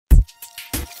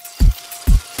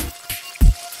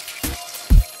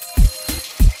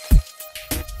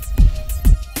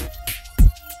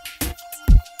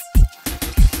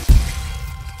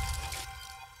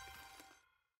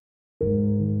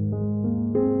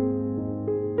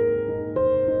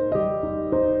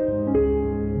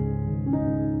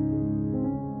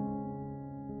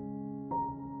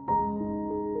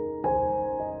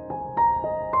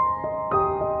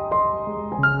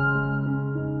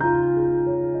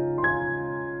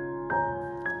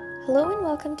Hello and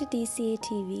welcome to DCA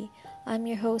TV. I'm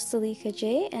your host Salika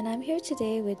J, and I'm here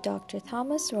today with Dr.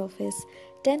 Thomas Rolfes,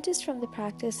 dentist from the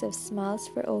practice of Smiles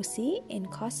for OC in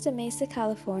Costa Mesa,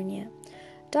 California.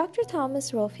 Dr.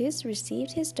 Thomas Rolfes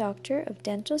received his Doctor of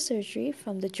Dental Surgery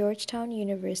from the Georgetown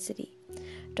University.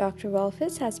 Dr.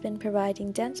 Rolfes has been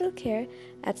providing dental care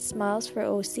at Smiles for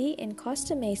OC in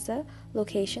Costa Mesa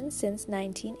location since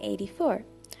 1984.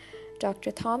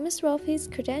 Dr. Thomas Rolfes'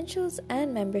 credentials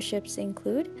and memberships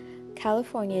include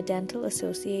California Dental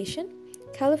Association,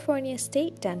 California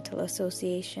State Dental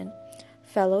Association,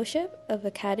 Fellowship of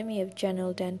Academy of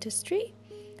General Dentistry,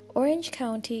 Orange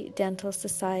County Dental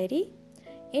Society,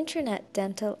 Internet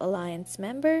Dental Alliance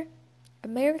member,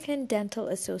 American Dental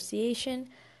Association,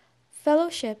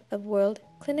 Fellowship of World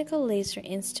Clinical Laser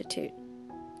Institute.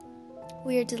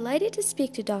 We are delighted to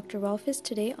speak to Dr. Rolfes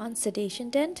today on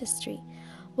sedation dentistry.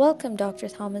 Welcome, Dr.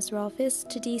 Thomas Rolfes,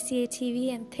 to DCA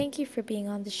TV, and thank you for being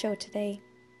on the show today.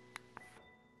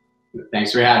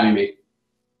 Thanks for having me.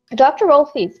 Dr.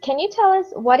 Rolfes, can you tell us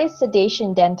what is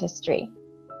sedation dentistry?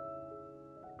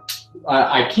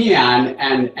 I can,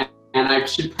 and I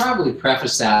should probably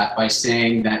preface that by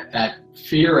saying that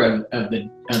fear of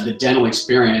the dental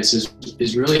experience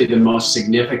is really the most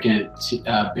significant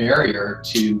barrier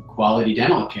to quality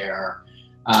dental care.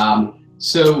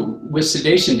 So with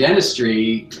sedation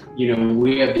dentistry,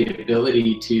 we have the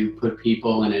ability to put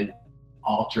people in an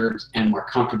altered and more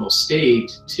comfortable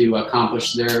state to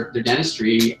accomplish their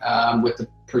dentistry with the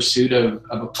pursuit of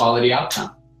a quality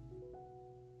outcome.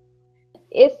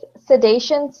 Is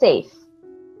sedation safe?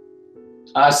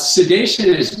 Sedation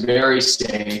is very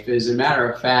safe. As a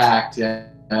matter of fact,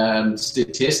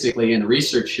 statistically, and the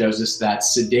research shows us that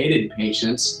sedated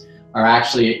patients are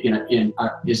actually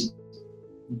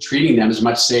treating them is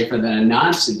much safer than a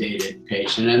non-sedated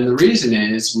patient. And the reason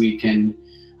is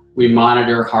we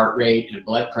monitor heart rate and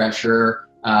blood pressure,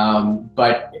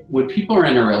 but when people are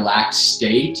in a relaxed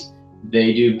state,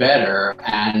 they do better,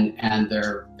 and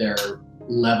their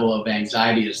level of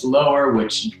anxiety is lower,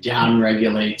 which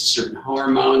downregulates certain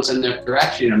hormones, and they're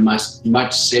actually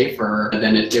much safer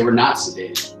than if they were not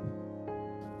sedated.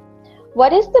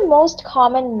 What is the most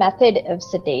common method of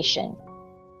sedation?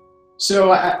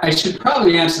 So I should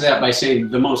probably answer that by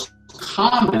saying the most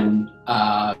common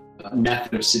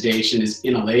method of sedation is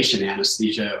inhalation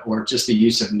anesthesia, or just the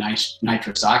use of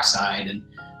nitrous oxide. And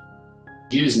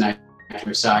use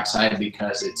nitrous oxide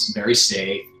because it's very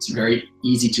safe, it's very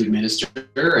easy to administer,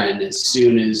 and as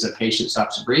soon as a patient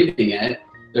stops breathing it,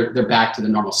 they're back to the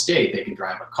normal state. They can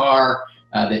drive a car,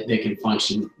 they can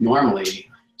function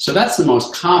normally. So that's the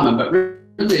most common, but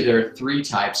really there are three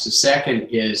types. The second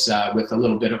is with a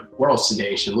little bit of oral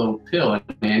sedation, a little pill, an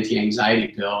anti-anxiety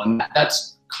pill, and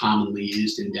that's commonly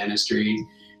used in dentistry.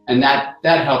 And that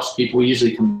helps people. We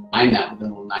usually combine that with a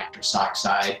little nitrous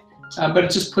oxide, but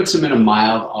it just puts them in a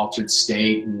mild altered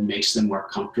state and makes them more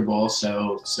comfortable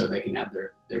so they can have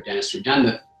their dentistry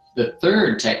done. The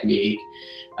third technique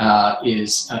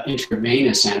is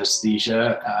intravenous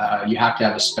anesthesia. You have to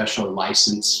have a special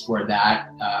license for that.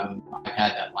 I've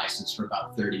had that license for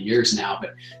about 30 years now,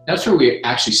 but that's where we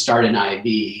actually start an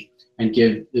IV and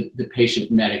give the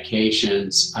patient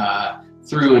medications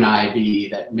through an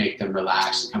IV that make them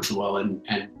relaxed and comfortable,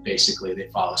 and basically they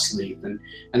fall asleep.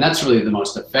 And that's really the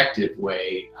most effective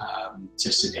way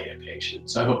to sedate a patient.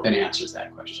 So I hope that answers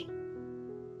that question.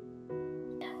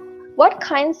 What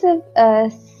kinds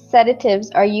of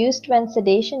sedatives are used when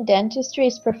sedation dentistry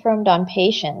is performed on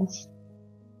patients?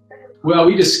 Well,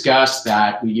 we discussed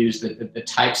that. We use the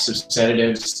types of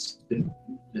sedatives.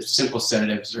 The simple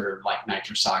sedatives are like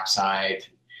nitrous oxide,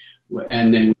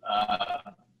 and then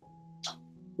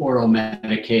oral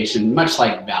medication, much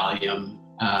like Valium.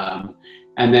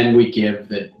 And then we give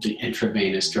the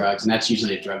intravenous drugs, and that's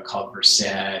usually a drug called Versed,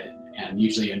 and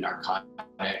usually a narcotic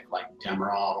like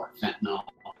Demerol or fentanyl.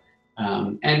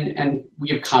 And we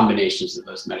have combinations of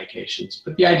those medications.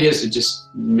 But the idea is to just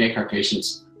make our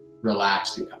patients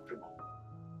relaxed and comfortable.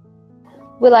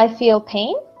 Will I feel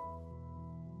pain?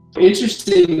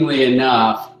 Interestingly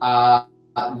enough,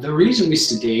 the reason we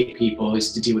sedate people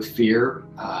is to deal with fear,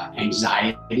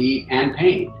 anxiety, and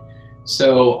pain.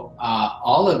 So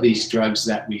all of these drugs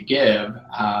that we give,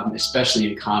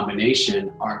 especially in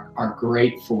combination, are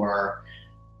great for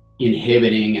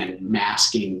inhibiting and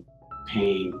masking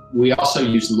pain. We also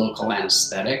use local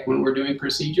anesthetic when we're doing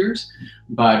procedures,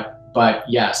 but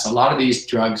yes, a lot of these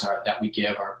drugs that we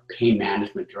give are pain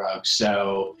management drugs.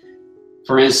 So,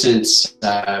 for instance,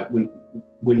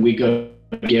 when we go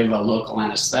give a local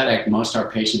anesthetic, most of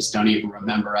our patients don't even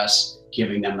remember us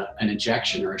giving them an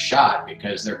injection or a shot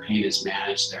because their pain is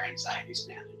managed, their anxiety is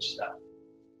managed. So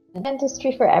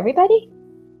Dentistry for everybody?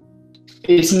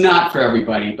 It's not for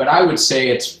everybody, but I would say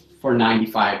it's for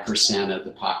 95% of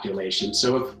the population.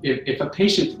 So if a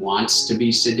patient wants to be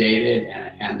sedated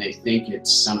and they think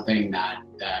it's something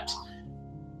that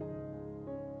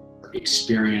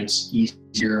experience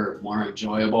easier, more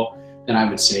enjoyable, then I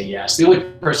would say yes. The only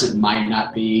person it might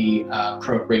not be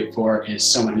appropriate for is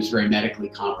someone who's very medically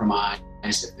compromised,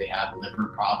 if they have liver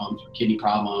problems or kidney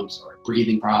problems or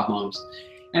breathing problems.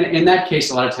 And in that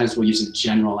case, a lot of times we'll use a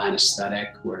general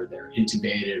anesthetic where they're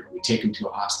intubated or we take them to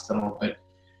a hospital. But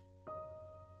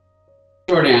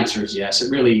the short answer is yes.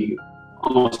 It really,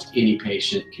 almost any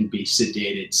patient can be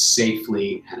sedated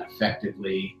safely and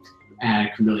effectively, and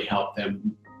it can really help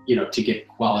them, to get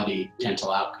quality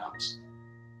dental outcomes.